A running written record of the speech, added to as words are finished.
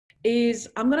is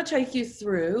I'm going to take you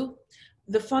through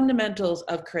the fundamentals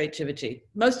of creativity.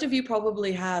 Most of you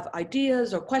probably have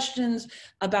ideas or questions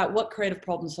about what creative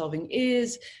problem solving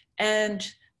is, and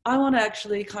I want to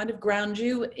actually kind of ground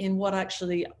you in what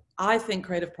actually I think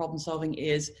creative problem solving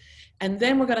is, and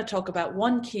then we're going to talk about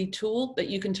one key tool that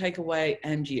you can take away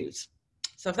and use.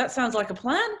 So if that sounds like a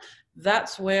plan,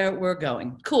 that's where we're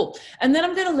going. Cool. And then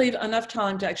I'm going to leave enough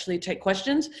time to actually take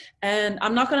questions. And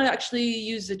I'm not going to actually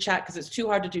use the chat because it's too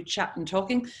hard to do chat and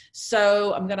talking.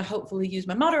 So I'm going to hopefully use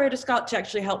my moderator, Scott, to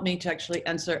actually help me to actually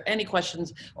answer any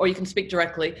questions, or you can speak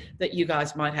directly that you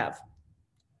guys might have.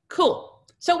 Cool.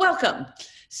 So welcome.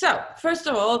 So first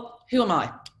of all, who am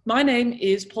I? My name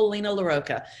is Paulina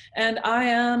Larocca, and I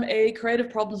am a creative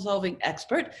problem solving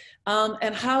expert.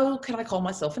 And how can I call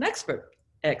myself an expert?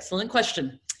 Excellent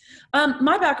question.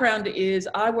 My background is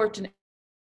I worked in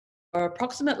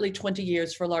approximately 20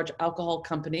 years for large alcohol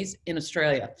companies in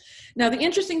Australia. Now, the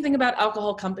interesting thing about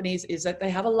alcohol companies is that they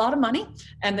have a lot of money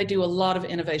and they do a lot of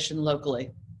innovation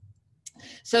locally.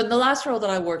 So in the last role that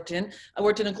I worked in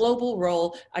a global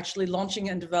role, actually launching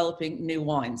and developing new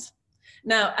wines.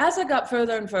 Now, as I got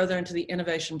further and further into the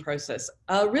innovation process,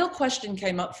 a real question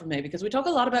came up for me because we talk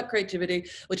a lot about creativity,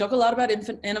 we talk a lot about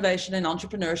innovation and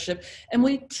entrepreneurship, and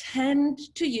we tend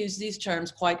to use these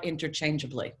terms quite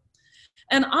interchangeably.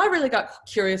 And I really got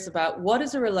curious about what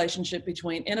is the relationship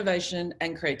between innovation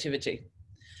and creativity.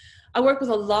 I worked with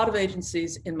a lot of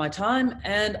agencies in my time,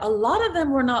 and a lot of them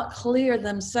were not clear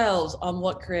themselves on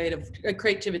what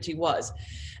creativity was.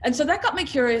 And so that got me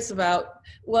curious about,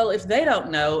 well, if they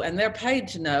don't know and they're paid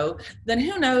to know, then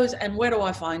who knows and where do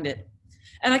I find it?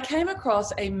 And I came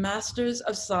across a Master's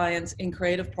of Science in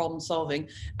Creative Problem Solving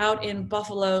out in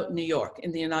Buffalo, New York,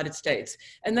 in the United States.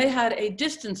 And they had a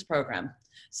distance program.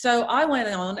 So I went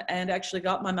on and actually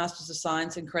got my Master's of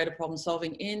Science in Creative Problem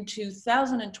Solving in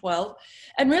 2012.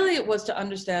 And really it was to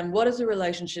understand what is the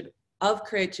relationship of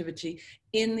creativity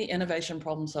in the innovation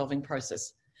problem solving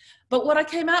process. But what I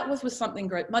came out with was something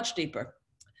great, much deeper.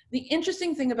 The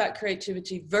interesting thing about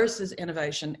creativity versus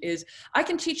innovation is I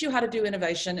can teach you how to do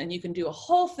innovation and you can do a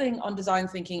whole thing on design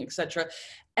thinking, etc.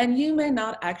 And you may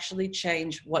not actually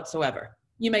change whatsoever.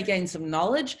 You may gain some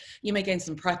knowledge, you may gain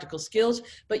some practical skills,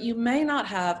 but you may not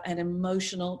have an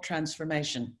emotional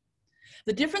transformation.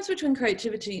 The difference between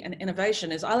creativity and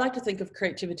innovation is I like to think of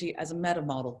creativity as a meta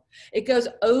model. It goes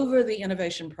over the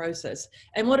innovation process.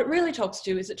 And what it really talks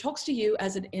to is it talks to you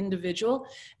as an individual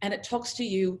and it talks to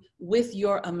you with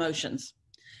your emotions.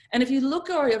 And if you look,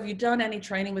 or have you done any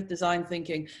training with design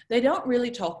thinking, they don't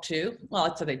really talk to, well,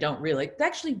 I'd say they don't really, they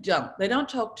actually don't. They don't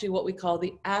talk to what we call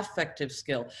the affective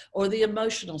skill or the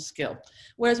emotional skill.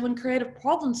 Whereas when creative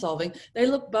problem solving, they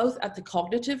look both at the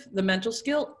cognitive, the mental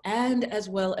skill, and as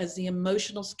well as the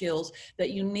emotional skills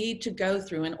that you need to go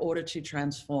through in order to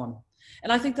transform.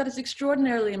 And I think that is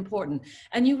extraordinarily important.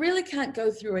 And you really can't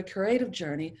go through a creative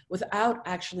journey without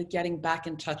actually getting back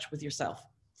in touch with yourself.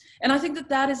 And I think that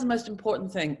that is the most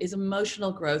important thing, is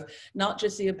emotional growth, not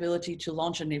just the ability to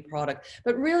launch a new product,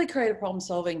 but really creative problem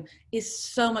solving is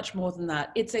so much more than that.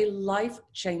 It's a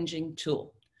life-changing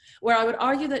tool, where I would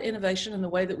argue that innovation and the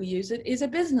way that we use it is a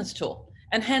business tool,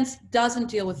 and hence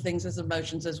doesn't deal with things as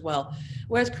emotions as well.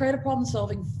 Whereas creative problem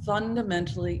solving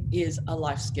fundamentally is a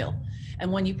life skill.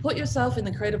 And when you put yourself in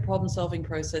the creative problem solving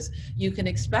process, you can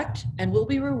expect and will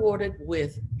be rewarded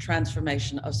with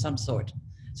transformation of some sort.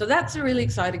 So that's a really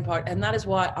exciting part, and that is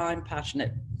why I'm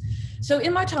passionate. So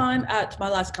in my time at my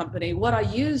last company, what I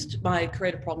used my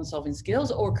creative problem solving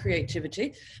skills or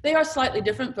creativity, they are slightly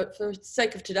different, but for the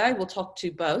sake of today, we'll talk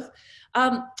to both,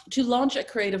 to launch a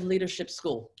creative leadership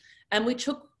school. And we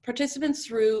took participants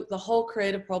through the whole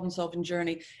creative problem solving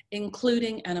journey,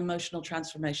 including an emotional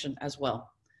transformation as well.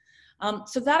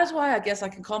 So that is why I guess I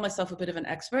can call myself a bit of an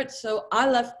expert. So I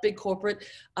left big corporate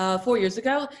 4 years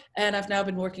ago, and I've now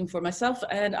been working for myself,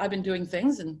 and I've been doing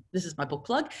things, and this is my book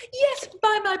plug. Yes,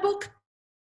 buy my book.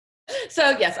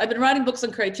 So yes, I've been writing books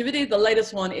on creativity. The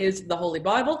latest one is the Holey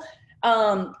Bible.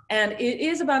 And it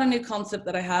is about a new concept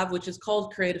that I have, which is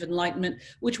called creative enlightenment,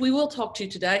 which we will talk to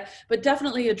today, but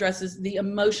definitely addresses the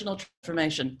emotional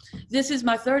transformation. This is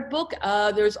my third book.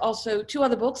 There's also 2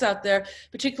 other books out there,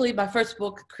 particularly my first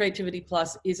book, Creativity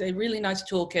Plus, is a really nice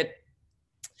toolkit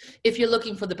if you're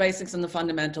looking for the basics and the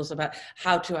fundamentals about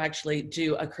how to actually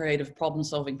do a creative problem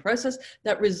solving process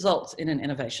that results in an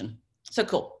innovation. So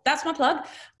cool, that's my plug.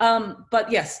 But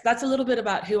yes, that's a little bit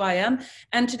about who I am.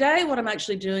 And today what I'm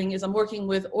actually doing is I'm working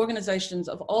with organizations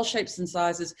of all shapes and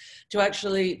sizes to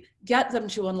actually get them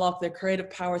to unlock their creative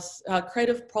powers,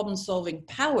 creative problem solving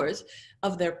powers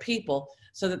of their people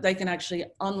so that they can actually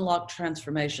unlock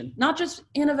transformation, not just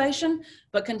innovation,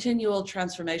 but continual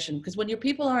transformation. Because when your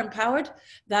people are empowered,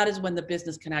 that is when the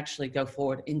business can actually go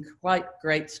forward in quite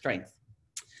great strength.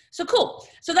 So cool.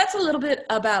 So that's a little bit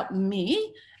about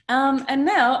me. And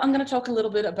now I'm going to talk a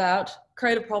little bit about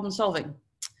creative problem solving.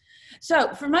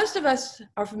 So for most of us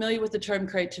are familiar with the term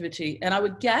creativity, and I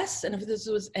would guess, and if this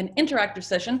was an interactive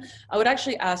session, I would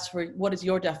actually ask for what is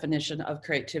your definition of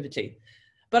creativity.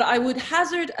 But I would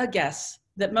hazard a guess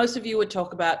that most of you would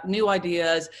talk about new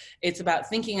ideas. It's about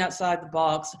thinking outside the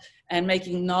box and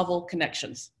making novel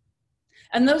connections.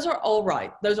 And those are all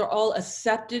right. Those are all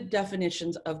accepted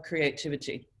definitions of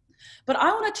creativity. But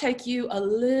I want to take you a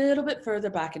little bit further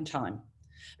back in time,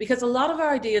 because a lot of our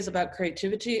ideas about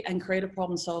creativity and creative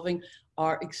problem solving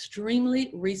are extremely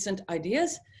recent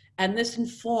ideas, and this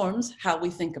informs how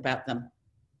we think about them.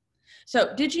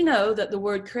 So did you know that the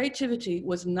word creativity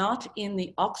was not in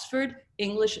the Oxford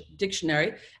English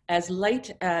Dictionary as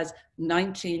late as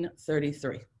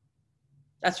 1933?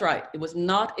 That's right, it was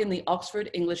not in the Oxford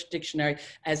English Dictionary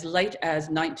as late as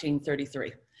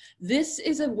 1933. This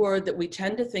is a word that we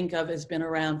tend to think of as been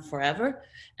around forever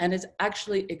and is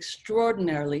actually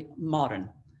extraordinarily modern.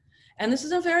 And this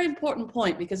is a very important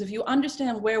point, because if you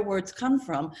understand where words come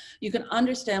from, you can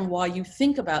understand why you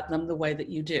think about them the way that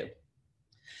you do.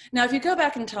 Now, if you go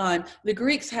back in time, the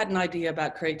Greeks had an idea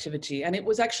about creativity, and it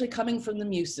was actually coming from the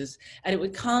muses, and it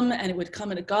would come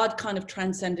in a God kind of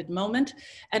transcended moment,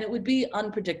 and it would be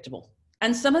unpredictable.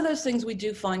 And some of those things we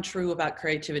do find true about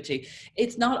creativity.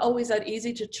 It's not always that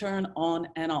easy to turn on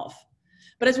and off.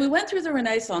 But as we went through the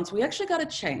Renaissance, we actually got a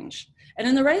change. And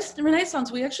in the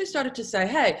Renaissance, we actually started to say,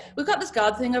 hey, we've got this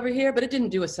God thing over here, but it didn't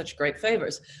do us such great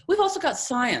favors. We've also got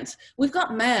science. We've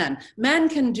got man. Man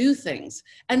can do things.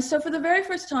 And so for the very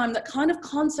first time, that kind of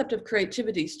concept of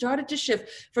creativity started to shift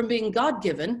from being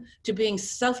God-given to being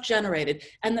self-generated,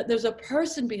 and that there's a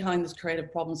person behind this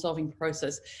creative problem-solving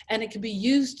process, and it can be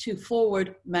used to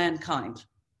forward mankind.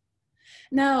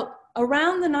 Now,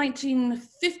 around the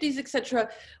 1950s, etc.,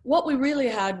 what we really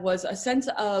had was a sense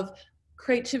of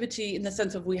creativity in the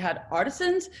sense of we had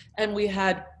artisans and we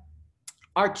had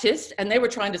artists, and they were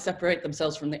trying to separate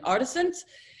themselves from the artisans.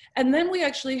 And then we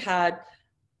actually had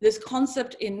this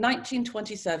concept in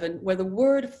 1927 where the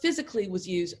word physically was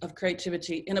used of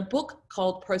creativity in a book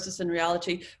called Process and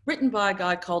Reality, written by a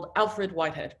guy called Alfred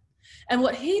Whitehead. And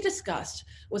what he discussed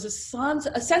was a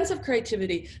sense of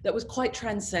creativity that was quite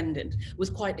transcendent, was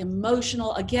quite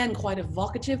emotional, again, quite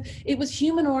evocative. It was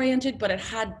human-oriented, but it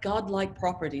had godlike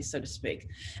properties, so to speak.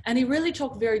 And he really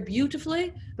talked very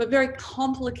beautifully, but very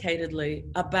complicatedly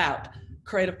about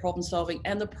creative problem solving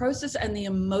and the process and the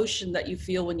emotion that you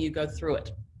feel when you go through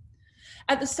it.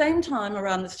 At the same time,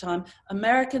 around this time,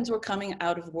 Americans were coming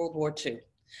out of World War II.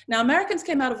 Now, Americans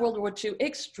came out of World War II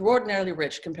extraordinarily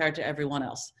rich compared to everyone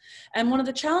else. And one of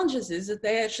the challenges is that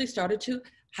they actually started to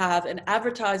have an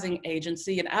advertising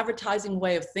agency, an advertising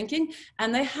way of thinking,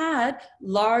 and they had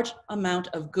large amount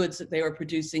of goods that they were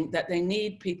producing that they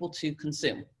need people to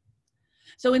consume.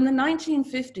 So in the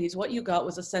 1950s, what you got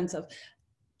was a sense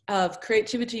of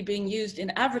creativity being used in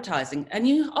advertising. And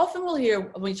you often will hear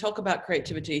when we talk about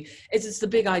creativity, it's the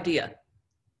big idea.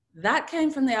 That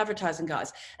came from the advertising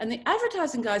guys. And the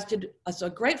advertising guys did us a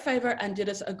great favor and did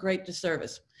us a great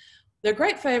disservice. Their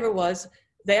great favor was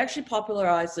they actually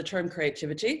popularized the term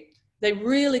creativity. They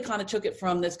really kind of took it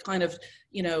from this kind of,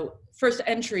 first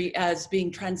entry as being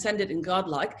transcendent and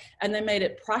godlike, and they made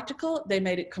it practical, they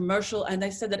made it commercial, and they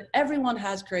said that everyone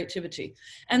has creativity.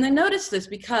 And they noticed this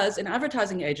because in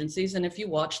advertising agencies, and if you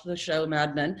watch the show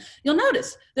Mad Men, you'll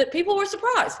notice that people were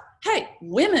surprised. Hey,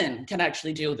 women can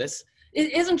actually do this.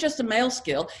 It isn't just a male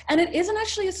skill, and it isn't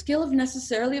actually a skill of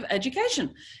necessarily of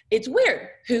education. It's weird.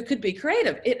 Who could be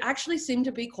creative? It actually seemed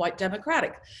to be quite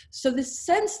democratic. So this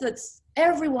sense that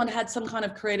everyone had some kind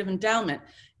of creative endowment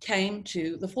came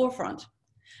to the forefront.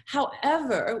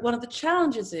 However, one of the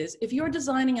challenges is if you're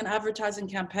designing an advertising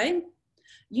campaign,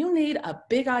 you need a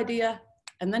big idea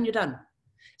and then you're done.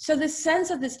 So this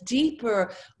sense of this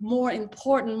deeper, more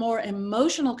important, more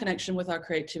emotional connection with our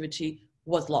creativity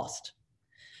was lost.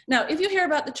 Now, if you hear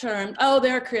about the term, oh,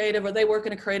 they're creative, or they work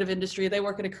in a creative industry, they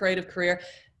work in a creative career,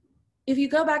 if you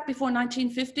go back before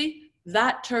 1950,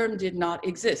 that term did not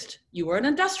exist. You were an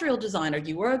industrial designer,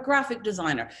 you were a graphic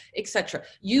designer, etc.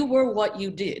 You were what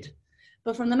you did.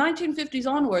 But from the 1950s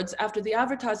onwards, after the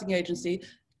advertising agency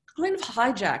kind of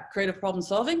hijacked creative problem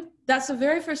solving, that's the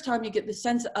very first time you get the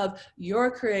sense of you're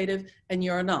creative and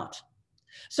you're not.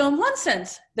 So in one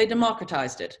sense, they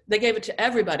democratized it. They gave it to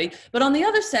everybody. But on the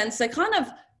other sense, they kind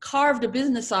of carved a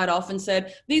business side off and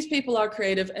said, these people are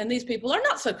creative and these people are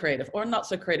not so creative or not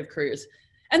so creative careers.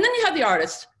 And then you have the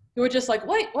artists who are just like,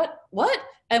 wait, what?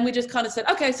 And we just kind of said,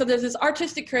 okay, so there's this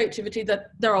artistic creativity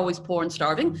that they're always poor and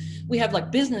starving. We have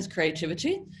like business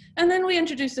creativity. And then we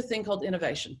introduced a thing called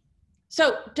innovation.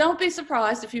 So don't be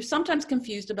surprised if you're sometimes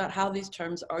confused about how these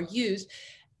terms are used,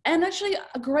 and actually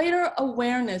a greater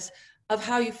awareness of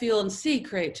how you feel and see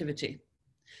creativity.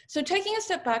 So taking a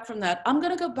step back from that, I'm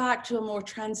going to go back to a more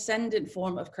transcendent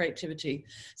form of creativity,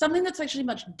 something that's actually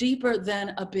much deeper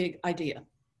than a big idea.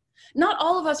 Not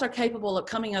all of us are capable of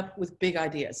coming up with big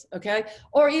ideas, okay?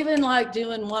 Or even like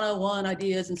doing 101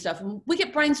 ideas and stuff. And we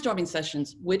get brainstorming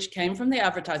sessions, which came from the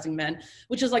advertising men,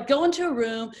 which is like go into a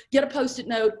room, get a Post-it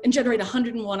note, and generate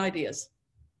 101 ideas.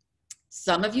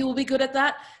 Some of you will be good at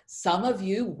that. Some of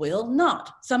you will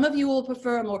not. Some of you will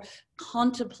prefer a more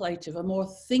contemplative, a more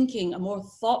thinking, a more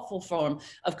thoughtful form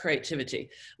of creativity,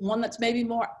 one that's maybe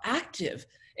more active,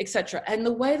 etc. And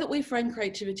the way that we frame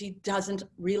creativity doesn't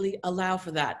really allow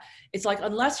for that. It's like,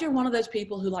 unless you're one of those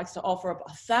people who likes to offer up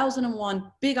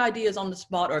 1,001 big ideas on the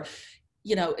spot, or,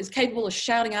 you know, is capable of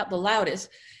shouting out the loudest,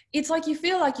 it's like you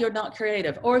feel like you're not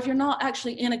creative. Or if you're not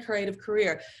actually in a creative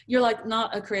career, you're like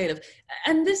not a creative.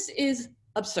 And this is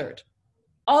absurd.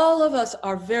 All of us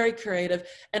are very creative,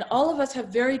 and all of us have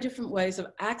very different ways of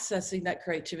accessing that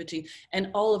creativity, and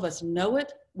all of us know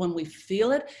it when we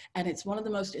feel it, and it's one of the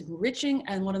most enriching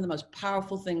and one of the most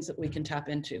powerful things that we can tap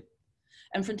into.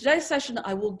 And from today's session,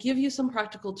 I will give you some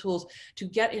practical tools to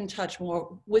get in touch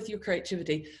more with your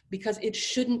creativity, because it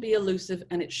shouldn't be elusive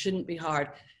and it shouldn't be hard.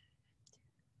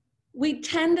 We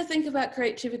tend to think about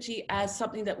creativity as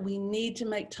something that we need to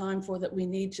make time for, that we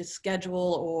need to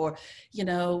schedule or, you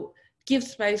know, give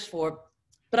space for.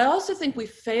 But I also think we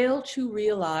fail to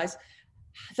realize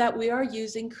that we are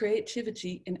using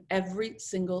creativity in every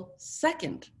single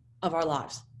second of our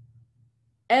lives.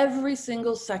 Every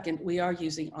single second we are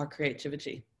using our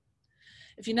creativity.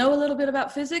 If you know a little bit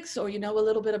about physics, or you know a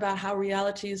little bit about how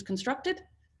reality is constructed,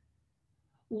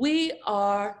 we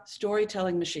are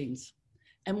storytelling machines.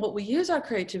 And what we use our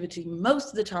creativity most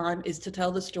of the time is to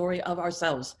tell the story of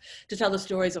ourselves, to tell the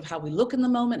stories of how we look in the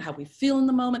moment, how we feel in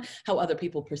the moment, how other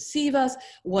people perceive us,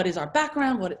 what is our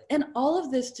background, and all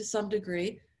of this to some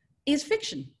degree is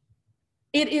fiction.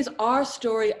 It is our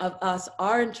story of us,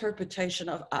 our interpretation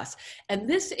of us. And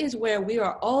this is where we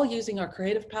are all using our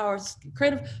creative powers,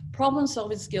 creative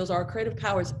problem-solving skills, our creative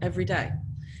powers every day.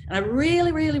 And I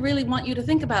really, really, really want you to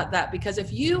think about that, because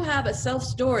if you have a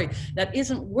self-story that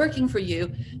isn't working for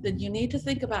you, then you need to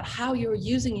think about how you're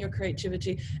using your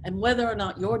creativity and whether or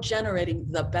not you're generating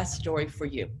the best story for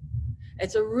you.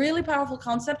 It's a really powerful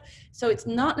concept. So it's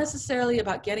not necessarily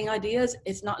about getting ideas.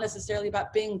 It's not necessarily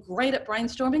about being great at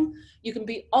brainstorming. You can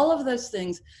be all of those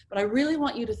things, but I really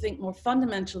want you to think more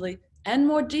fundamentally and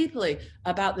more deeply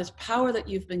about this power that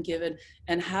you've been given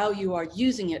and how you are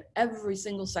using it every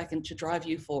single second to drive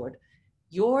you forward.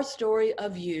 Your story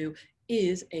of you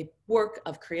is a work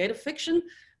of creative fiction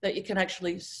that you can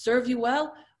actually serve you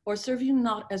well or serve you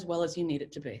not as well as you need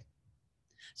it to be.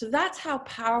 So that's how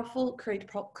powerful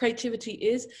creativity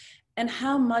is and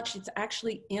how much it's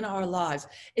actually in our lives.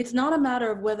 It's not a matter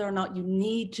of whether or not you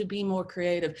need to be more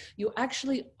creative. You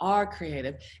actually are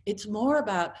creative. It's more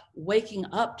about waking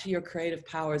up to your creative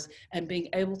powers and being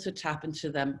able to tap into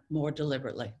them more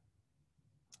deliberately.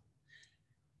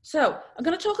 So I'm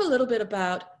going to talk a little bit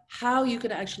about how you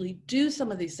can actually do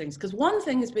some of these things, because one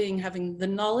thing is having the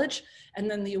knowledge and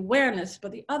then the awareness,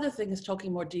 but the other thing is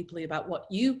talking more deeply about what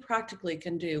you practically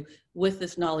can do with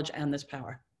this knowledge and this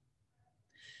power.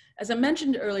 As I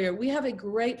mentioned earlier, we have a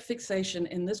great fixation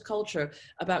in this culture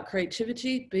about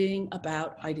creativity being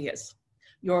about ideas,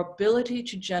 your ability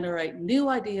to generate new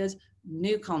ideas,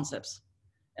 new concepts.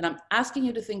 And I'm asking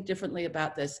you to think differently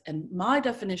about this. And my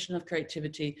definition of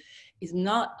creativity is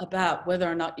not about whether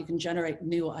or not you can generate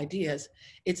new ideas.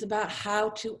 It's about how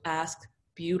to ask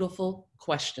beautiful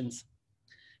questions.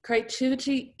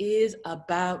 Creativity is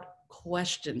about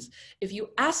questions. If you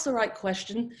ask the right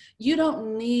question, you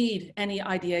don't need any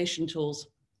ideation tools.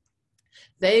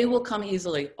 They will come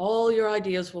easily. All your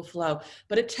ideas will flow.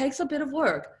 But it takes a bit of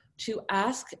work to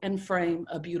ask and frame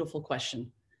a beautiful question.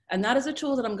 And that is a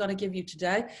tool that I'm going to give you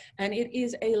today. And it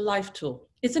is a life tool.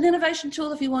 It's an innovation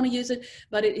tool if you want to use it,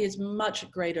 but it is much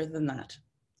greater than that.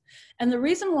 And the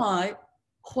reason why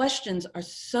questions are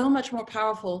so much more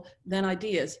powerful than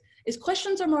ideas is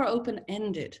questions are more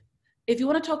open-ended. If you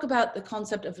want to talk about the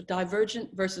concept of divergent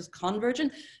versus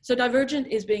convergent, so divergent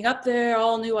is being up there,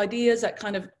 all new ideas, that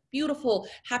kind of beautiful,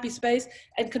 happy space,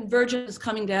 and convergent is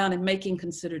coming down and making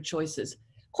considered choices.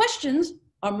 Questions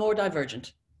are more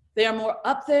divergent. They are more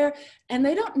up there, and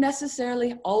they don't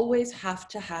necessarily always have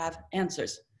to have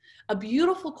answers. A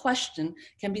beautiful question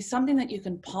can be something that you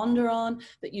can ponder on,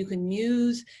 that you can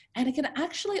use, and it can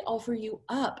actually offer you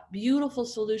up beautiful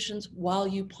solutions while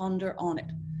you ponder on it.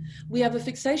 We have a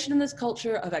fixation in this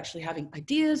culture of actually having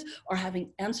ideas or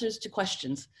having answers to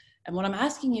questions. And what I'm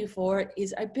asking you for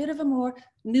is a bit of a more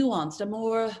nuanced, a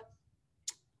more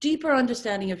deeper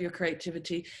understanding of your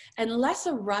creativity, and less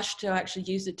a rush to actually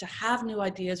use it to have new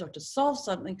ideas or to solve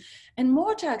something, and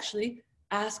more to actually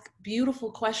ask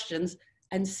beautiful questions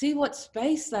and see what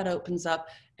space that opens up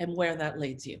and where that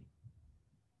leads you.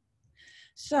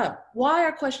 So, why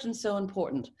are questions so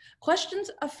important?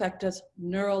 Questions affect us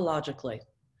neurologically.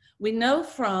 We know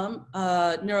from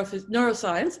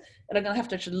neuroscience, and I'm going to have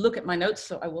to actually look at my notes,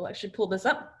 so I will actually pull this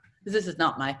up. This is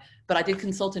not but I did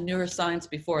consult a neuroscience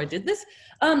before I did this.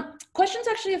 Questions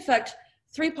actually affect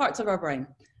 3 parts of our brain.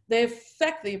 They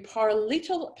affect the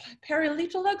parietal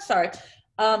lobe,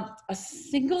 a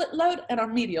cingulate lobe and our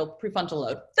medial prefrontal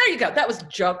lobe. There you go. That was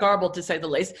garbled to say the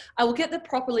least. I will get that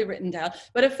properly written down,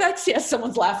 but it affects, yes,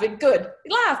 someone's laughing. Good.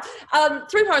 Laugh.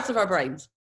 3 parts of our brains.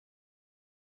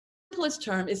 Simplest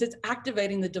term is it's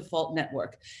activating the default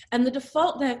network. And the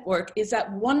default network is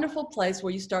that wonderful place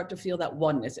where you start to feel that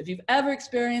oneness. If you've ever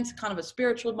experienced kind of a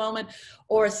spiritual moment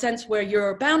or a sense where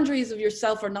your boundaries of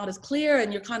yourself are not as clear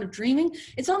and you're kind of dreaming,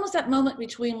 it's almost that moment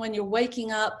between when you're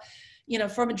waking up, you know,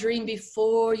 from a dream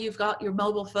before you've got your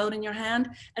mobile phone in your hand,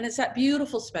 and it's that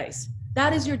beautiful space.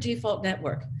 That is your default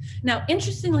network. Now,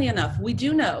 interestingly enough, we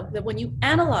do know that when you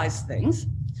analyze things,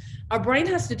 our brain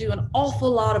has to do an awful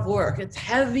lot of work. It's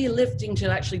heavy lifting to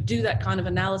actually do that kind of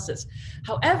analysis.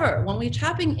 However, when we're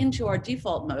tapping into our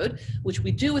default mode, which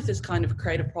we do with this kind of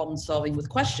creative problem solving with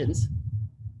questions,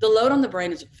 the load on the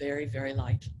brain is very, very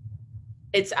light.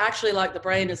 It's actually like the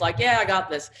brain is like, yeah, I got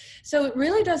this. So it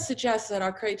really does suggest that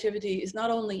our creativity is not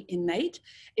only innate,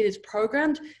 it is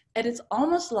programmed, and it's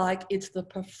almost like it's the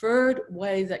preferred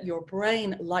way that your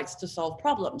brain likes to solve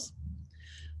problems.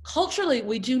 Culturally,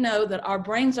 we do know that our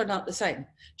brains are not the same.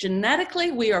 Genetically,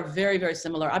 we are very, very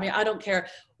similar. I mean, I don't care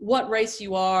what race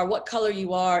you are, what color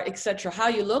you are, etc., how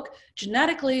you look.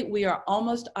 Genetically, we are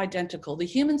almost identical. The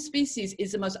human species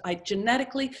is the most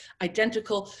genetically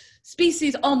identical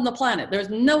species on the planet.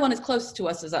 There's no one as close to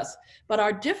us as us. But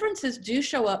our differences do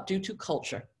show up due to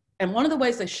culture. And one of the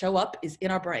ways they show up is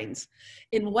in our brains.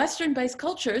 In Western-based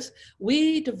cultures,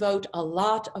 we devote a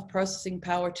lot of processing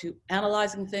power to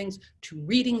analyzing things, to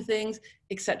reading things,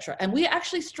 etc. And we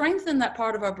actually strengthen that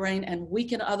part of our brain and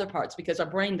weaken other parts because our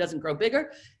brain doesn't grow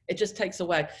bigger, it just takes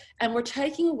away. And we're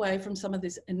taking away from some of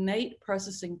this innate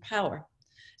processing power.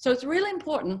 So it's really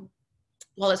important,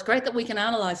 while it's great that we can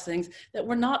analyze things, that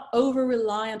we're not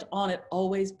over-reliant on it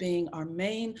always being our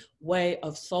main way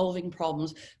of solving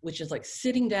problems, which is like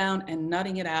sitting down and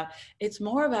nutting it out. It's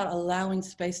more about allowing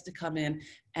space to come in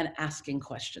and asking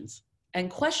questions.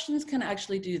 And questions can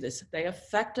actually do this. They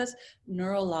affect us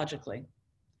neurologically.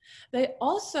 They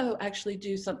also actually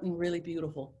do something really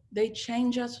beautiful. They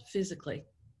change us physically.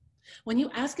 When you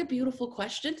ask a beautiful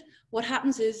question, what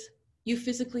happens is you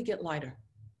physically get lighter.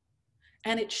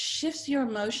 And it shifts your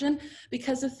emotion,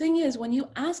 because the thing is, when you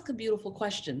ask a beautiful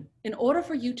question, in order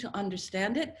for you to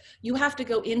understand it, you have to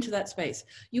go into that space.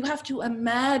 You have to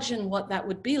imagine what that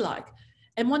would be like.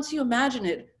 And once you imagine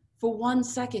it, for 1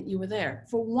 second you were there.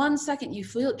 For 1 second you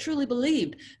truly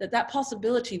believed that that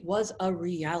possibility was a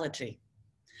reality.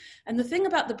 And the thing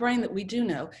about the brain that we do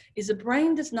know is the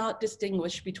brain does not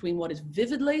distinguish between what is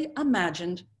vividly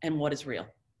imagined and what is real.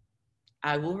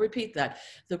 I will repeat that.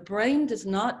 The brain does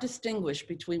not distinguish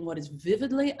between what is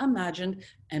vividly imagined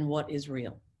and what is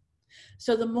real.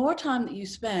 So the more time that you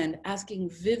spend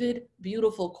asking vivid,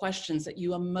 beautiful questions that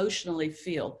you emotionally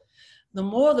feel, the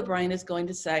more the brain is going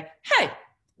to say, hey,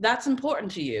 that's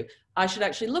important to you. I should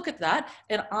actually look at that,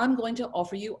 and I'm going to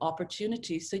offer you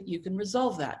opportunities so that you can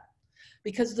resolve that.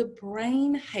 Because the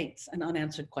brain hates an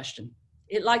unanswered question.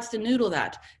 It likes to noodle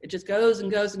that. It just goes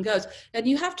and goes and goes. And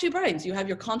you have 2 brains. You have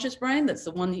your conscious brain, that's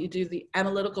the one that you do the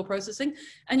analytical processing,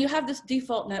 and you have this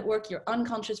default network, your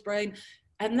unconscious brain,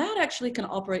 and that actually can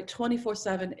operate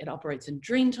 24/7. It operates in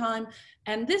dream time,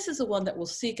 and this is the one that will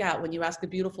seek out, when you ask a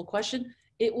beautiful question,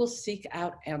 it will seek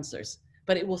out answers,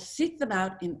 but it will seek them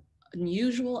out in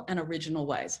unusual and original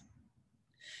ways.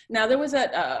 Now, there was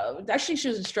actually she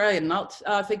was Australian,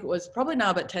 I think it was probably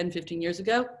now about 10, 15 years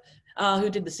ago, who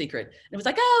did The Secret. And it was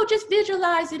like, oh, just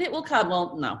visualize it, it will come.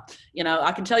 Well, no, you know,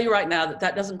 I can tell you right now that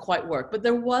that doesn't quite work, but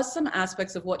there was some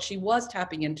aspects of what she was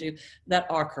tapping into that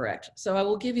are correct. So I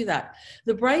will give you that.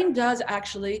 The brain does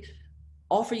actually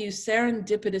offer you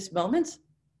serendipitous moments,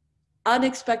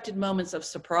 unexpected moments of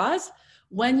surprise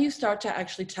when you start to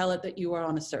actually tell it that you are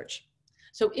on a search.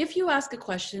 So if you ask a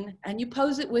question and you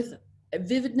pose it with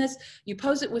vividness, you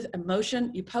pose it with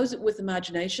emotion, you pose it with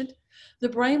imagination, the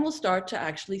brain will start to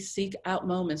actually seek out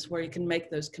moments where you can make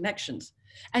those connections.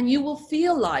 And you will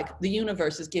feel like the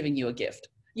universe is giving you a gift.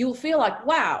 You will feel like,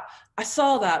 wow, I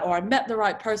saw that, or I met the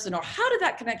right person, or how did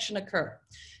that connection occur?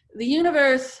 The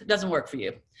universe doesn't work for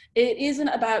you. It isn't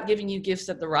about giving you gifts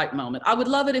at the right moment. I would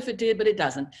love it if it did, but it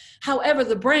doesn't. However,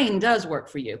 the brain does work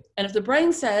for you. And if the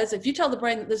brain says, if you tell the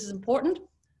brain that this is important,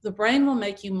 the brain will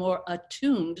make you more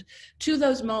attuned to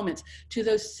those moments, to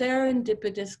those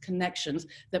serendipitous connections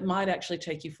that might actually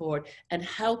take you forward and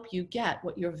help you get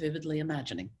what you're vividly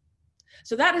imagining.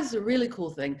 So that is a really cool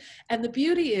thing. And the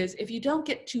beauty is, if you don't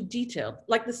get too detailed,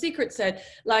 like The Secret said,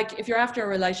 like if you're after a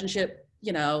relationship,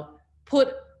 you know,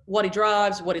 put what he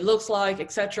drives, what he looks like,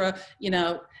 etc. You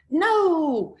know,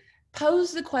 no,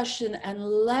 pose the question and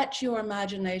let your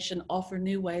imagination offer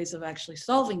new ways of actually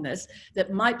solving this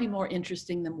that might be more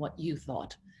interesting than what you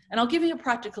thought. And I'll give you a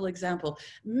practical example.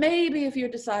 Maybe if you're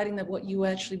deciding that what you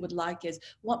actually would like is,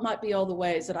 what might be all the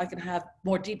ways that I can have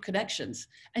more deep connections?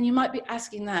 And you might be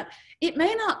asking that. It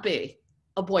may not be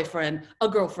a boyfriend, a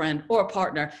girlfriend, or a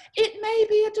partner. It may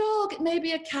be a dog, it may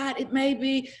be a cat, it may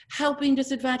be helping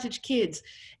disadvantaged kids.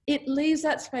 It leaves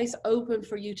that space open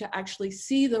for you to actually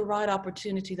see the right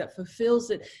opportunity that fulfills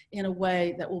it in a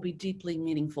way that will be deeply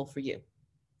meaningful for you.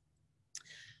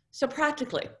 So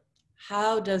practically,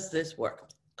 how does this work?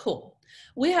 Cool.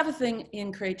 We have a thing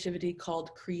in creativity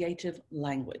called creative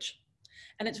language.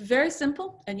 And it's very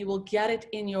simple, and you will get it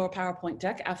in your PowerPoint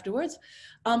deck afterwards.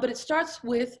 But it starts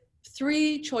with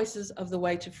 3 choices of the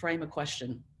way to frame a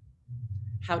question.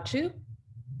 How to,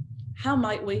 how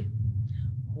might we,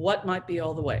 what might be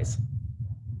all the ways?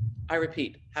 I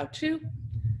repeat, how to,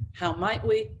 how might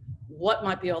we, what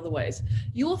might be all the ways?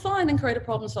 You will find in creative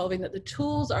problem solving that the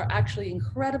tools are actually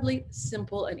incredibly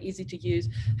simple and easy to use.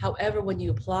 However, when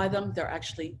you apply them, they're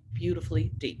actually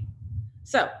beautifully deep.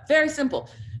 So very simple.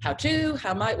 How to,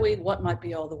 how might we, what might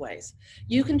be all the ways?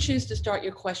 You can choose to start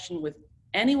your question with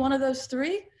any one of those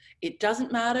 3. It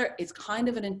doesn't matter. It's kind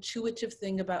of an intuitive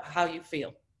thing about how you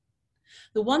feel.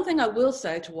 The one thing I will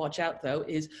say to watch out though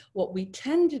is what we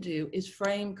tend to do is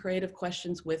frame creative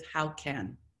questions with how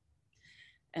can.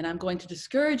 And I'm going to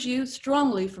discourage you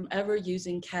strongly from ever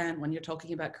using can when you're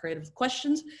talking about creative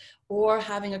questions or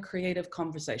having a creative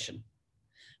conversation.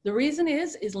 The reason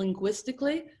is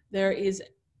linguistically, there is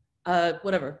an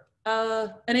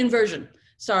inversion,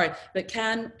 that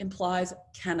can implies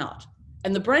cannot.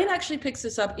 And the brain actually picks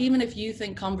this up even if you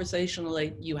think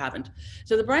conversationally you haven't.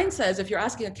 So the brain says if you're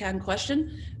asking a can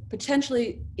question,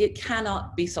 potentially it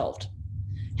cannot be solved.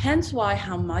 Hence why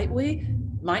how might we,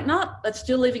 might not, that's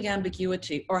still leaving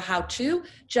ambiguity, or how to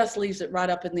just leaves it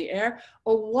right up in the air,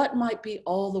 or what might be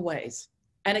all the ways.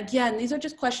 And again, these are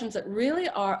just questions that really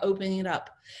are opening it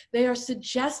up. They are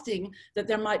suggesting that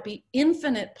there might be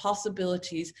infinite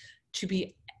possibilities to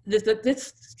be,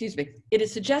 it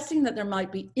is suggesting that there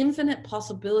might be infinite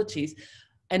possibilities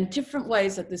and different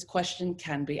ways that this question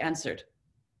can be answered.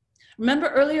 Remember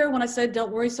earlier when I said,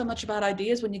 don't worry so much about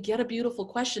ideas. When you get a beautiful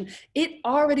question, it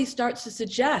already starts to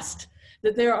suggest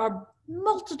that there are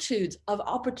multitudes of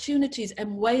opportunities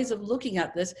and ways of looking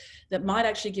at this that might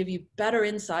actually give you better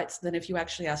insights than if you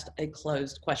actually asked a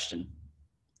closed question.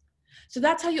 So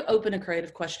that's how you open a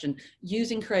creative question,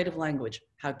 using creative language.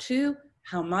 How to,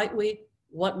 how might we,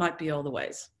 what might be all the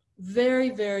ways. Very,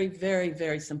 very, very,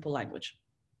 very simple language.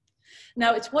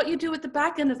 Now it's what you do at the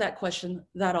back end of that question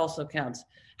that also counts.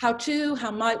 How to, how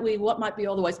might we, what might be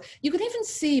all the ways. You can even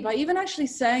see by even actually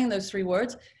saying those 3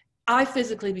 words, I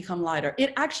physically become lighter.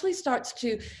 It actually starts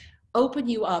to open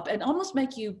you up and almost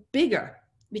make you bigger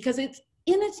because it's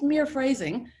in its mere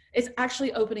phrasing, it's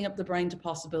actually opening up the brain to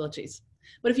possibilities.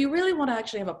 But if you really want to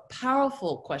actually have a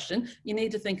powerful question, you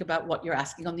need to think about what you're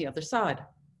asking on the other side.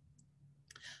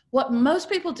 What most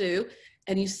people do,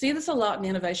 and you see this a lot in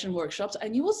innovation workshops,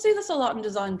 and you will see this a lot in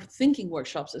design thinking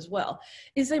workshops as well,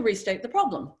 is they restate the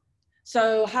problem.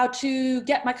 So how to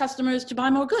get my customers to buy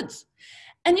more goods.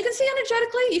 And you can see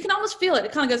energetically, you can almost feel it.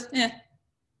 It kind of goes,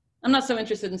 I'm not so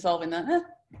interested in solving that.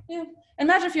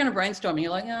 Imagine if you're in a brainstorming,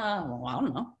 you're like, well, I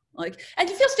don't know. And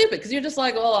you feel stupid because you're just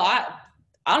like, well,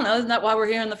 I don't know, isn't that why we're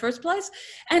here in the first place?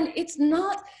 And it's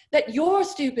not that you're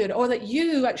stupid or that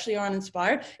you actually are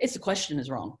uninspired. It's the question is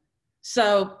wrong.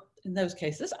 So in those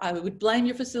cases, I would blame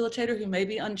your facilitator who may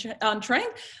be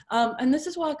untrained. And this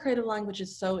is why creative language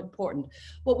is so important.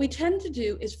 What we tend to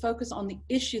do is focus on the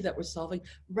issue that we're solving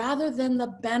rather than the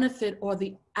benefit or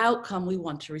the outcome we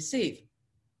want to receive.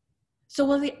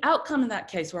 So the outcome in that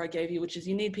case where I gave you, which is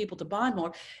you need people to buy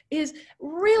more, is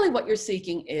really what you're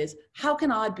seeking is, how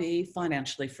can I be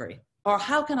financially free? Or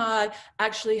how can I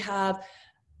actually how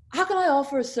can I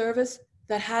offer a service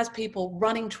that has people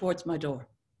running towards my door?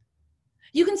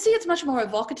 You can see it's much more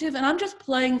evocative, and I'm just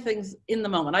playing things in the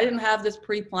moment. I didn't have this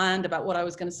pre-planned about what I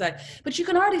was going to say, but you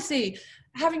can already see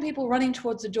having people running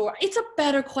towards the door. It's a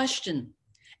better question.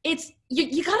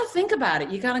 You got to think about it.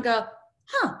 You got to go,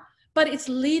 huh? But it's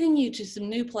leading you to some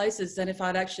new places than if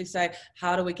I'd actually say,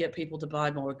 how do we get people to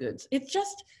buy more goods? It's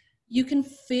just, you can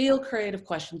feel creative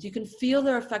questions. You can feel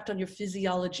their effect on your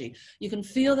physiology. You can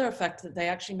feel their effect that they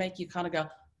actually make you kind of go,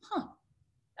 huh?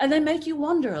 And they make you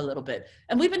wonder a little bit.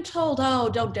 And we've been told, oh,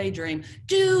 don't daydream.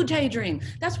 Do daydream.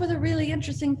 That's where the really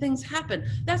interesting things happen.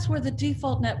 That's where the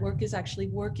default network is actually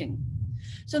working.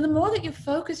 So the more that you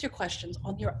focus your questions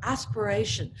on your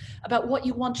aspiration, about what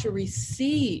you want to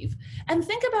receive, and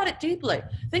think about it deeply.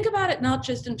 Think about it not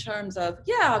just in terms of,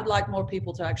 yeah, I'd like more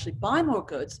people to actually buy more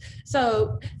goods.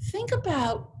 So think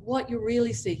about what you're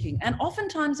really seeking. And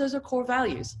oftentimes those are core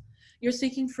values. You're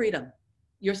seeking freedom.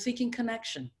 You're seeking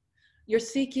connection. You're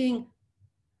seeking,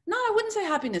 no, I wouldn't say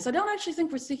happiness. I don't actually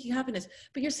think we're seeking happiness,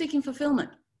 but you're seeking fulfillment.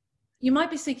 You might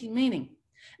be seeking meaning.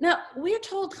 Now, we're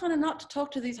told kind of not to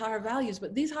talk to these higher values,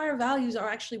 but these higher values are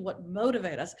actually what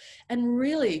motivate us and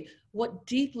really what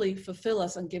deeply fulfill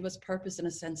us and give us purpose in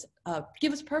a sense,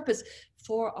 give us purpose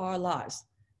for our lives.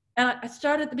 And I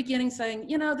started at the beginning saying,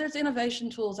 you know, there's innovation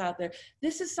tools out there.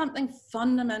 This is something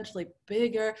fundamentally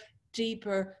bigger,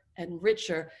 deeper, and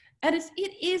richer. And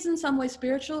it is in some way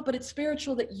spiritual, but it's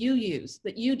spiritual that you use,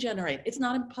 that you generate. It's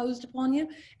not imposed upon you.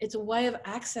 It's a way of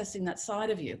accessing that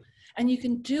side of you. And you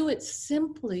can do it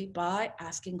simply by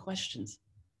asking questions.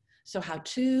 So how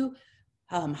to,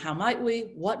 how might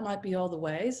we, what might be all the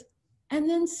ways, and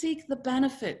then seek the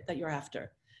benefit that you're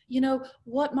after. You know,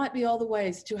 what might be all the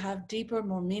ways to have deeper,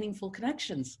 more meaningful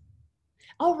connections?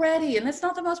 Already, and it's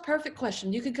not the most perfect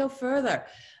question, you could go further,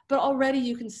 but already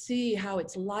you can see how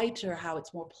it's lighter, how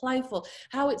it's more playful,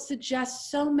 how it suggests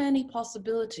so many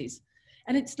possibilities.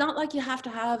 And it's not like you have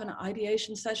to have an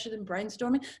ideation session and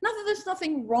brainstorming. Not that there's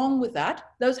nothing wrong with that.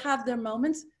 Those have their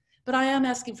moments, but I am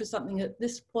asking for something at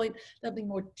this point that'll be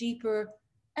more deeper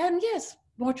and yes,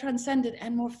 more transcendent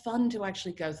and more fun to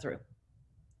actually go through.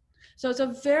 So it's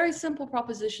a very simple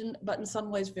proposition, but in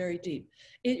some ways very deep.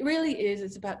 It really is.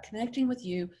 It's about connecting with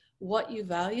you, what you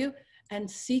value, and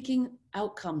seeking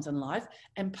outcomes in life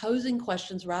and posing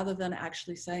questions rather than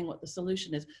actually saying what the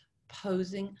solution is,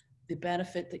 posing the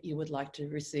benefit that you would like to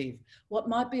receive. What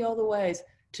might be all the ways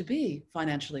to be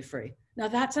financially free? Now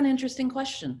that's an interesting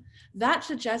question. That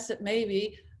suggests that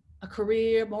maybe a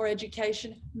career, more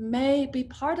education may be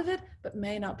part of it, but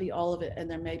may not be all of it. And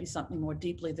there may be something more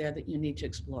deeply there that you need to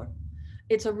explore.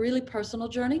 It's a really personal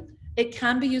journey. It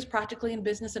can be used practically in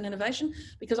business and innovation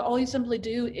because all you simply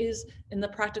do is, in the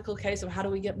practical case of how do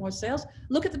we get more sales,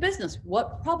 look at the business.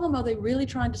 What problem are they really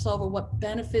trying to solve, or what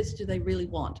benefits do they really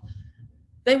want?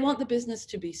 They want the business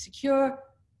to be secure,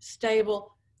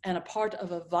 stable, and a part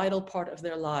of a vital part of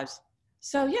their lives.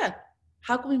 So yeah,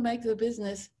 how can we make the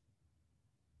business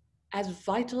as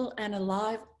vital and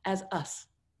alive as us?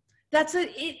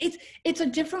 It's a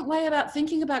different way about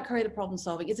thinking about creative problem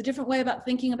solving. It's a different way about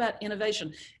thinking about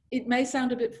innovation. It may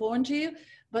sound a bit foreign to you,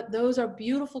 but those are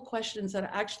beautiful questions that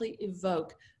actually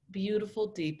evoke beautiful,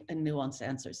 deep, and nuanced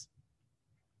answers.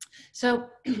 So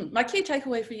my key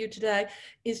takeaway for you today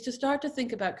is to start to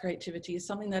think about creativity as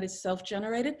something that is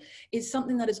self-generated, is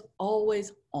something that is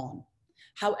always on.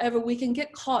 However, we can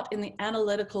get caught in the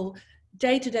analytical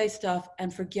day-to-day stuff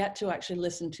and forget to actually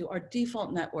listen to our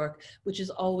default network, which is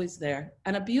always there.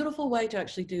 And a beautiful way to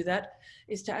actually do that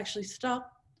is to actually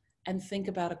stop and think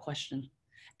about a question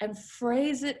and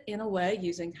phrase it in a way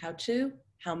using how to,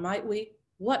 how might we,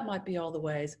 what might be all the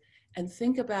ways, and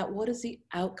think about what is the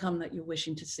outcome that you're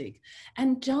wishing to seek.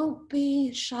 And don't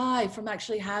be shy from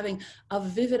actually having a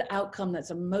vivid outcome that's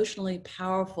emotionally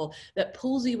powerful, that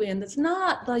pulls you in, that's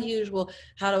not the usual,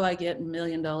 how do I get $1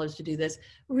 million to do this?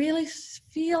 Really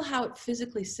feel how it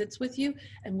physically sits with you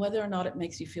and whether or not it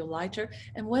makes you feel lighter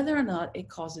and whether or not it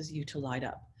causes you to light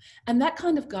up. And that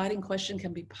kind of guiding question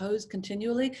can be posed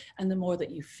continually. And the more that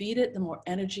you feed it, the more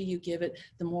energy you give it,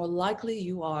 the more likely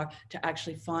you are to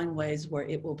actually find ways where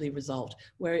it will be resolved,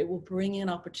 where it will bring in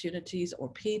opportunities or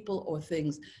people or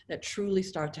things that truly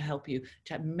start to help you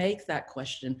to make that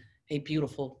question a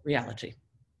beautiful reality.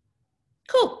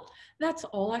 Cool. That's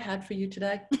all I had for you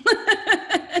today.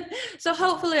 So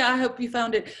hopefully, I hope you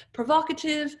found it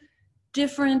provocative,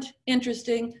 different,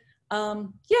 interesting.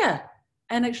 Yeah.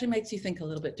 And actually makes you think a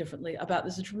little bit differently about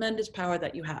this tremendous power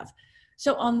that you have.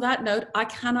 So on that note, I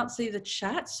cannot see the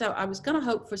chat. So I was going to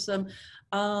hope for some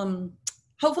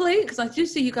hopefully, because I do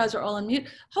see you guys are all on mute,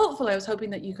 hopefully I was hoping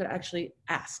that you could actually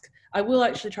ask. I will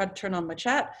actually try to turn on my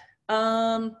chat.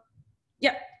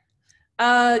 Yeah.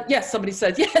 Yes, somebody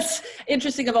said, yes,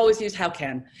 interesting, I've always used how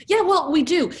can. Yeah, well, we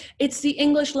do. It's the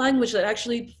English language that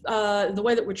actually, the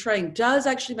way that we're trained does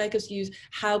actually make us use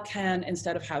how can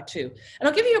instead of how to. And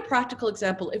I'll give you a practical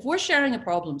example. If we're sharing a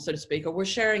problem, so to speak, or we're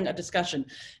sharing a discussion,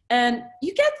 and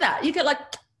you get that, you get like,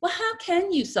 well, how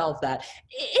can you solve that?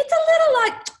 It's a little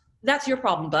like, that's your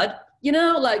problem, bud. You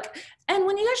know, like, and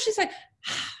when you actually say,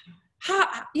 how,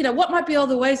 you know, what might be all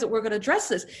the ways that we're going to address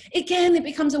this? Again, it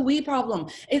becomes a we problem.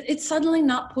 It's suddenly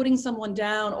not putting someone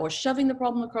down or shoving the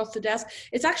problem across the desk.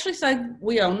 It's actually saying,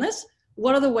 we own this.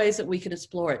 What are the ways that we can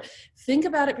explore it? Think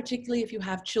about it, particularly if you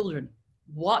have children.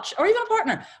 Watch, or even a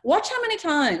partner. Watch how many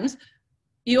times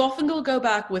you often will go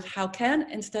back with how can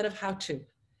instead of how to,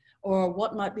 or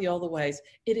what might be all the ways.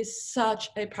 It is such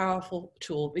a powerful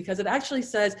tool because it actually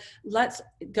says, let's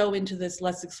go into this,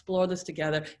 let's explore this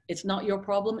together. It's not your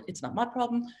problem, it's not my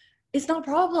problem, it's not a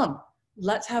problem.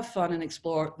 Let's have fun and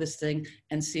explore this thing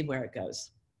and see where it goes.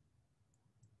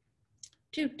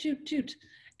 Toot, toot, toot.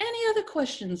 Any other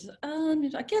questions?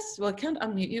 I guess, well, I can't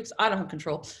unmute you because I don't have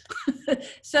control.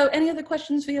 So any other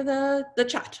questions via the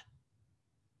chat?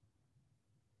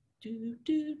 Do,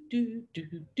 do, do, do,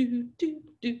 do, do,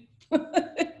 do.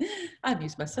 I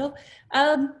amuse myself.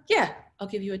 Yeah, I'll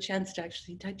give you a chance to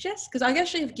actually digest because I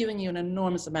actually have given you an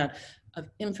enormous amount of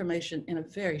information in a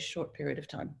very short period of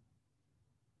time.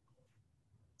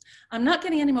 I'm not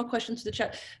getting any more questions to the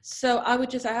chat. So I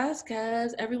would just ask,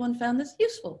 has everyone found this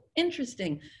useful,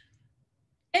 interesting?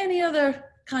 Any other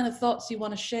kind of thoughts you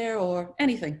want to share or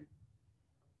anything?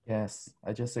 Yes,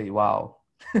 I just say, wow.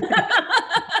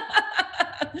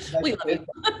 We love you.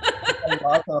 A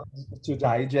lot to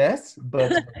digest,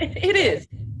 but it is.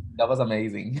 That was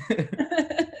amazing.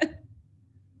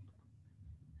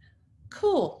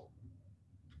 Cool.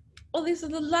 Well, these are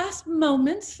the last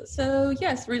moments. So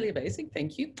yes, really amazing.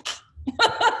 Thank you.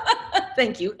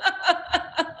 Thank you.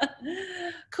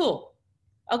 Cool.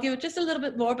 I'll give it just a little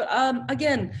bit more, but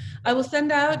again, I will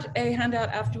send out a handout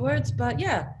afterwards, but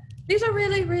yeah, these are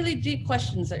really, really deep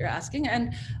questions that you're asking.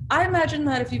 And I imagine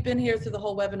that if you've been here through the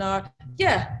whole webinar,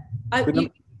 yeah, you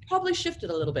probably shifted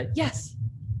a little bit. Yes.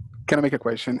 Can I make a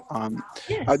question?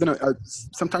 Yes. I don't know.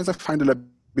 Sometimes I find it a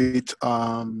bit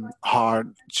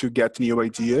hard to get new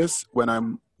ideas when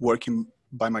I'm working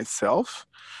by myself,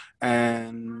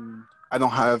 and I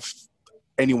don't have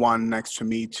anyone next to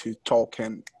me to talk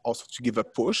and also to give a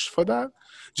push for that.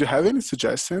 Do you have any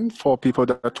suggestion for people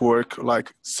that work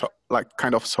like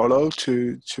kind of solo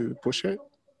to push it?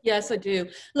 Yes, I do.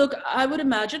 Look, I would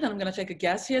imagine, and I'm going to take a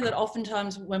guess here, that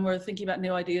oftentimes when we're thinking about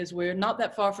new ideas, we're not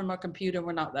that far from our computer,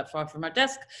 we're not that far from our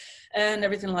desk, and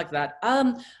everything like that.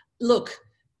 Look,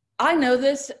 I know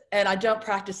this, and I don't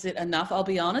practice it enough, I'll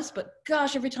be honest, but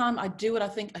gosh, every time I do it, I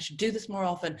think I should do this more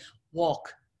often.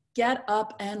 Walk. Get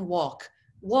up and walk.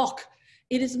 Walk.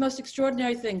 It is the most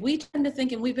extraordinary thing. We tend to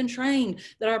think, and we've been trained,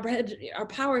 that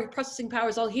our processing power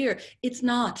is all here. It's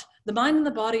not. The mind and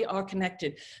the body are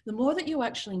connected. The more that you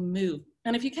actually move,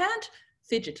 and if you can't,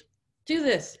 fidget. Do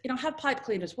this, you know, have pipe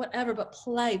cleaners, whatever, but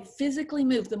play, physically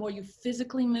move. The more you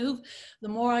physically move, the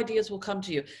more ideas will come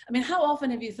to you. I mean, how often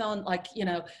have you found, like, you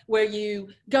know, where you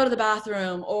go to the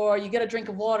bathroom or you get a drink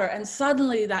of water and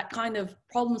suddenly that kind of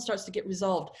problem starts to get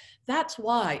resolved? That's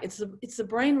why. It's the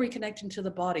brain reconnecting to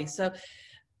the body. So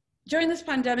during this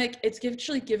pandemic, it's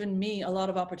actually given me a lot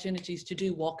of opportunities to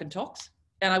do walk and talks,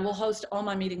 and I will host all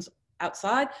my meetings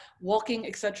outside, walking,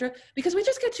 etc., because we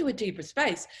just get to a deeper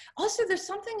space. Also, there's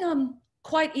something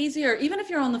quite easier, even if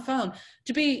you're on the phone,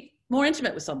 to be more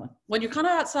intimate with someone. When you're kind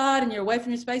of outside and you're away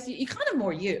from your space, you kind of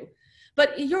more you,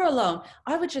 but you're alone.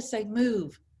 I would just say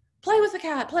move. Play with the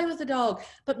cat, play with the dog,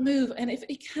 but move. And if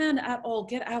you can at all,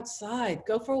 get outside,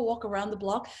 go for a walk around the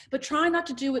block, but try not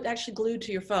to do it actually glued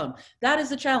to your phone. That is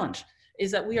the challenge,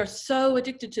 is that we are so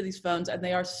addicted to these phones and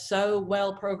they are so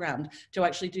well programmed to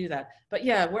actually do that. But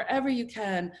yeah, wherever you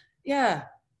can, yeah,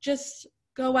 just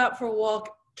go out for a walk,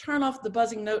 turn off the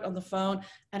buzzing note on the phone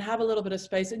and have a little bit of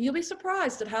space. And you'll be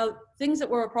surprised at how things that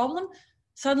were a problem,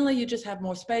 suddenly you just have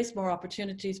more space, more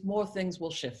opportunities, more things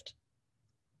will shift.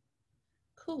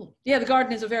 Cool. Yeah, the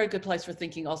garden is a very good place for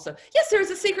thinking also. Yes, there is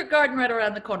a secret garden right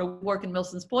around the corner, work in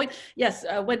Milson's Point. Yes,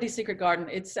 Wendy's Secret Garden.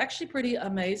 It's actually pretty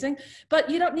amazing, but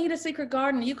you don't need a secret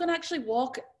garden. You can actually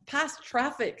walk past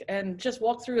traffic and just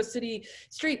walk through a city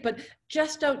street, but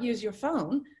just don't use your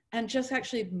phone and just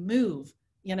actually move.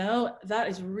 You know, that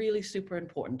is really super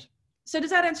important. So does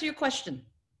that answer your question?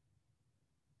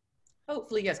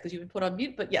 Hopefully, yes, because you've been put on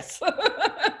mute, but yes.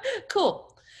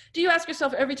 Cool. Do you ask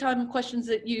yourself every time questions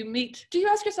that you meet? Do you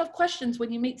ask yourself questions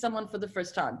when you meet someone for the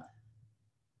first time?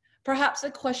 Perhaps a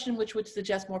question which would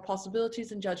suggest more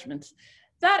possibilities and judgments.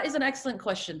 That is an excellent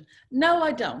question. No,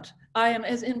 I don't. I am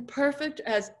as imperfect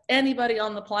as anybody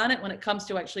on the planet when it comes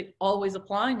to actually always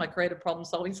applying my creative problem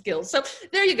solving skills. So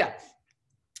there you go.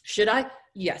 Should I?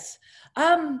 Yes.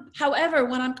 However,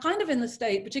 when I'm kind of in the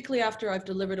state, particularly after I've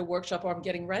delivered a workshop or I'm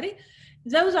getting ready,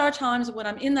 those are times when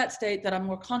I'm in that state that I'm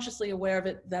more consciously aware of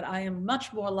it, that I am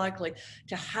much more likely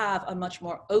to have a much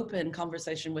more open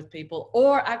conversation with people,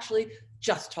 or actually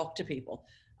just talk to people.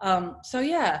 So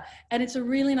yeah, and it's a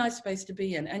really nice space to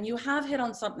be in. And you have hit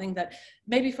on something that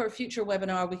maybe for a future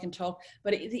webinar we can talk,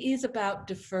 but it is about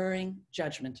deferring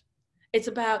judgment. It's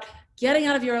about getting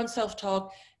out of your own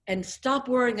self-talk and stop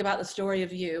worrying about the story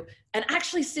of you and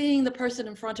actually seeing the person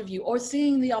in front of you or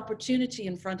seeing the opportunity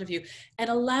in front of you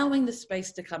and allowing the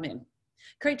space to come in.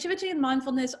 Creativity and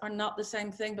mindfulness are not the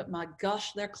same thing, but my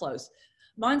gosh, they're close.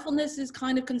 Mindfulness is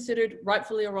kind of considered,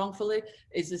 rightfully or wrongfully,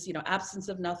 is this, absence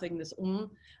of nothing, this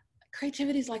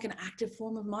Creativity is like an active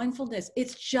form of mindfulness.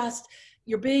 It's just,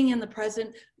 you're being in the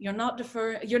present. You're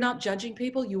not judging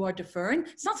people. You are deferring.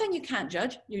 It's not saying you can't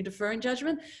judge. You're deferring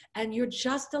judgment, and you're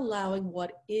just allowing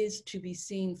what is to be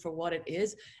seen for what it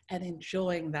is and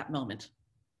enjoying that moment.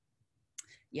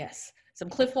 Yes. Some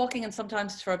cliff walking and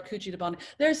sometimes from Coochie to Bondi.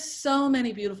 There's so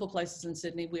many beautiful places in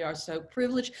Sydney. We are so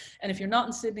privileged. And if you're not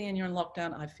in Sydney and you're in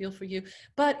lockdown, I feel for you.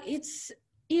 But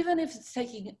even if it's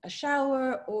taking a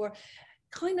shower or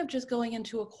kind of just going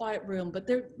into a quiet room, but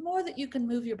the more that you can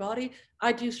move your body,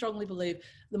 I do strongly believe,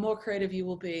 the more creative you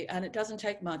will be. And it doesn't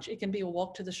take much. It can be a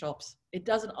walk to the shops. It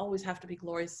doesn't always have to be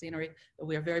glorious scenery, but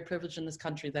we are very privileged in this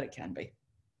country that it can be.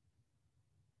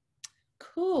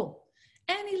 Cool.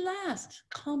 Any last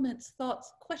comments,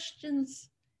 thoughts,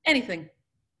 questions, anything?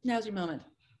 Now's your moment.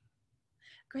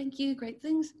 Thank you, great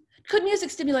things. Could music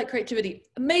stimulate creativity?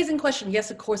 Amazing question.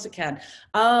 Yes, of course it can.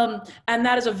 And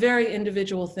that is a very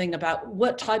individual thing about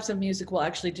what types of music will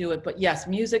actually do it. But yes,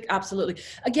 music, absolutely.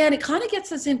 Again, it kind of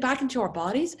gets us back into our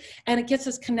bodies, and it gets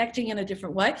us connecting in a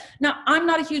different way. Now, I'm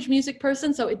not a huge music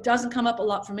person, so it doesn't come up a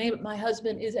lot for me, but my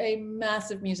husband is a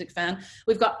massive music fan.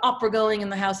 We've got opera going in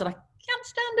the house, and I can't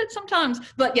stand it sometimes,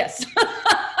 but yes,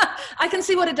 I can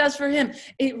see what it does for him.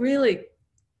 It really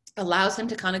allows him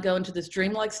to kind of go into this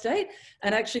dreamlike state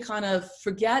and actually kind of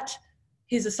forget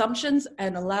his assumptions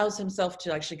and allows himself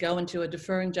to actually go into a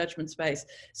deferring judgment space.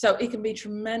 So it can be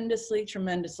tremendously,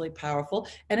 tremendously powerful.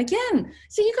 And again,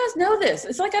 see, you guys know this.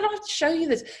 It's like, I don't have to show you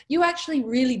this. You actually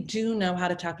really do know how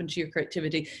to tap into your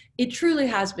creativity. It truly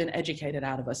has been educated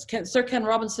out of us. Sir Ken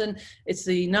Robinson, it's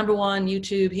the #1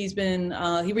 YouTube.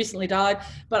 He recently died.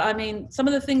 But I mean, some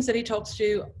of the things that he talks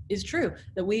to is true,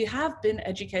 that we have been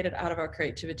educated out of our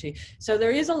creativity. So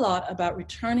there is a lot about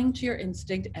returning to your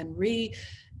instinct and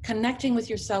connecting with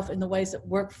yourself in the ways that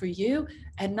work for you,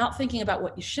 and not thinking about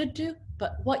what you should do,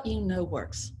 but what you know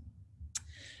works.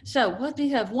 So what do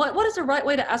you have? What is the right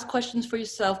way to ask questions for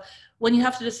yourself when you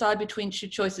have to decide between two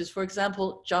choices? For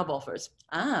example, job offers.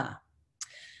 That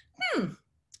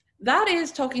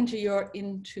is talking to your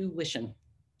intuition.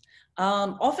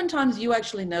 Oftentimes you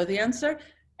actually know the answer,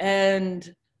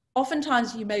 and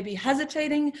oftentimes you may be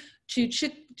hesitating to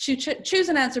choose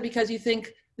an answer because you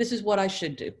think this is what I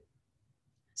should do.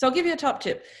 So I'll give you a top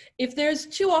tip. If there's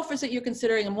two offers that you're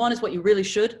considering, and one is what you really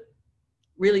should,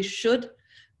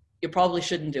 you probably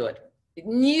shouldn't do it.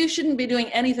 You shouldn't be doing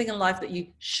anything in life that you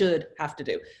should have to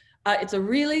do. It's a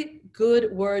really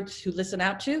good word to listen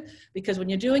out to, because when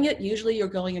you're doing it, usually you're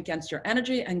going against your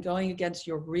energy and going against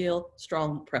your real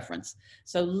strong preference.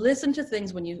 So listen to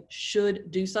things when you should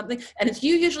do something, and it's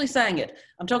you usually saying it.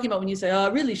 I'm talking about when you say, oh, I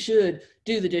really should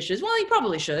do the dishes. Well, you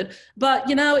probably should, but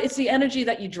it's the energy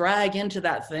that you drag into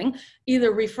that thing.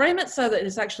 Either reframe it so that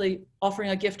it's actually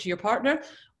offering a gift to your partner,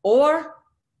 or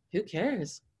who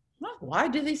cares? Well, why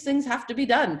do these things have to be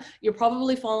done? You're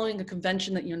probably following a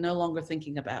convention that you're no longer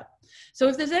thinking about. So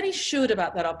if there's any should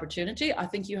about that opportunity, I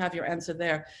think you have your answer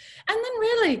there. And then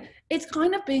really, it's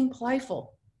kind of being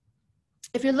playful.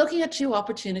 If you're looking at two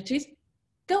opportunities,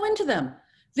 go into them.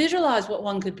 Visualize what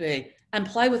one could be and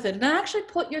play with it, and actually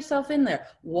put yourself in there.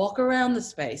 Walk around the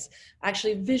space.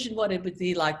 Actually vision what it would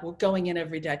be like going in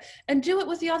every day, and do it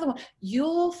with the other one.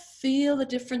 You'll feel the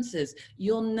differences.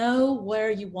 You'll know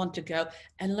where you want to go,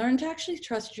 and learn to actually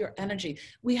trust your energy.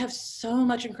 We have so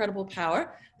much incredible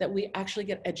power that we actually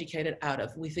get educated out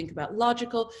of. We think about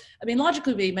logical.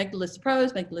 Logical would be make the list of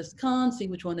pros, make the list of cons, see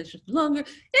which one is longer.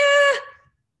 Yeah,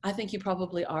 I think you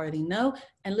probably already know,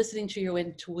 and listening to your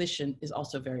intuition is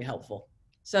also very helpful.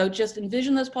 So just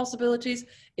envision those possibilities,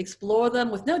 explore them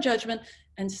with no judgment,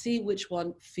 and see which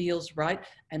one feels right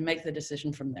and make the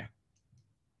decision from there.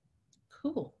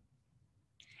 Cool.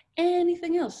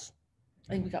 Anything else?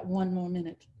 I think we got 1 more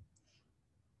minute.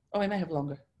 Oh, I may have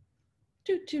longer.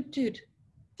 Dude.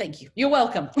 Thank you. You're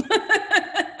welcome.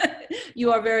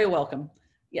 You are very welcome.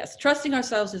 Yes, trusting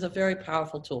ourselves is a very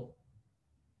powerful tool.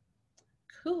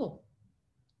 Cool.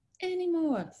 Any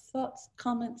more thoughts,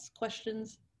 comments,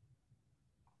 questions?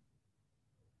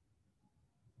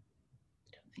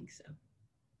 I don't think so.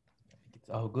 It's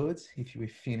all good if we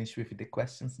finish with the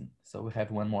questions. So we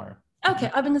have one more.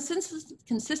 Okay, I've been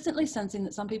consistently sensing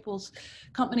that some people's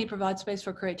company provides space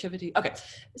for creativity. Okay,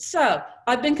 so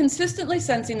I've been consistently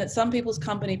sensing that some people's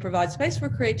company provides space for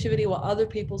creativity while other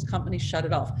people's companies shut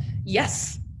it off.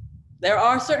 Yes, there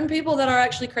are certain people that are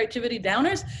actually creativity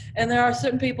downers, and there are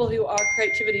certain people who are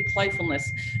creativity playfulness,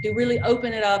 who really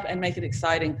open it up and make it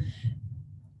exciting.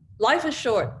 Life is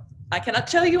short. I cannot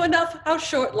tell you enough how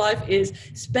short life is.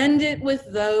 Spend it with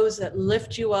those that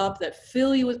lift you up, that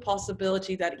fill you with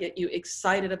possibility, that get you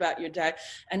excited about your day,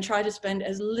 and try to spend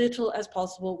as little as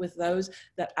possible with those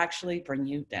that actually bring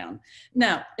you down.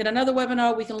 Now, in another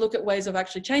webinar, we can look at ways of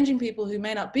actually changing people who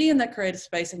may not be in that creative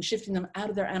space and shifting them out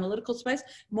of their analytical space,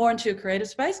 more into a creative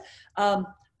space.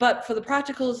 But for the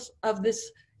practicals of this,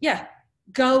 yeah,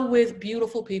 go with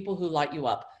beautiful people who light you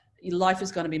up. Life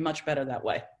is going to be much better that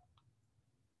way.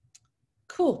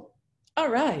 Cool. All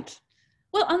right.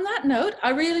 Well, on that note,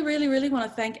 I really want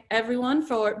to thank everyone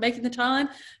for making the time,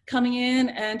 coming in.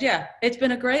 And yeah, it's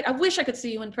been I wish I could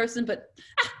see you in person, but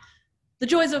the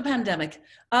joys of a pandemic.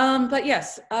 But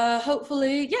yes,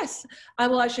 hopefully, yes, I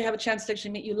will actually have a chance to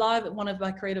actually meet you live at one of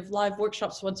my creative live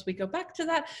workshops once we go back to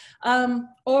that,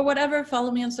 or whatever.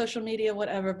 Follow me on social media,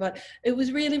 whatever. But it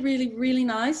was really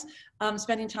nice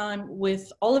spending time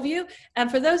with all of you.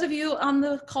 And for those of you on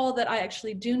the call that I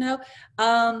actually do know,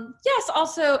 yes,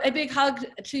 also a big hug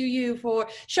to you for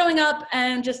showing up,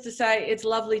 and just to say it's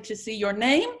lovely to see your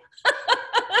name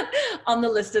on the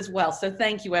list as well. So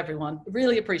thank you, everyone.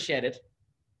 Really appreciate it.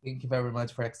 Thank you very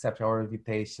much for accepting our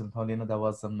invitation, Paulina. That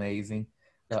was amazing.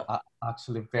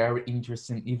 Actually very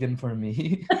interesting, even for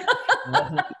me.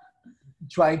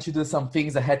 Trying to do some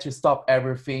things, I had to stop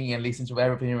everything and listen to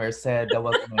everything you were said. That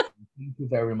was amazing. Thank you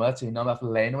very much. In name of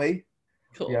Laneway,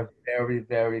 Cool. We are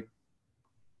very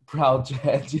proud to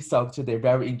have this talk today.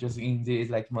 Very interesting indeed,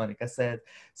 like Monica said.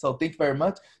 So thank you very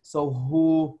much. So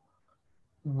who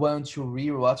want to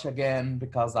rewatch again?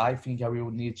 Because I think I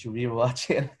will need to rewatch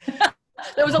it.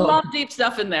 There was a lot of deep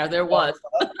stuff in there. There was.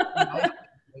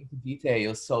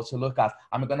 Details. So to look at,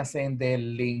 I'm gonna send the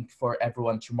link for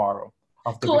everyone tomorrow.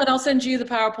 Cool, and I'll send you the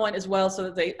PowerPoint as well, so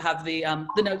that they have the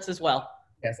notes as well.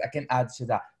 Yes, I can add to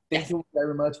that. Thank you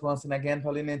very much once again,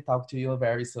 Paulina. Talk to you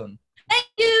very soon. Thank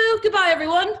you. Goodbye,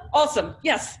 everyone. Awesome.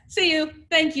 Yes. See you.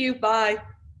 Thank you. Bye.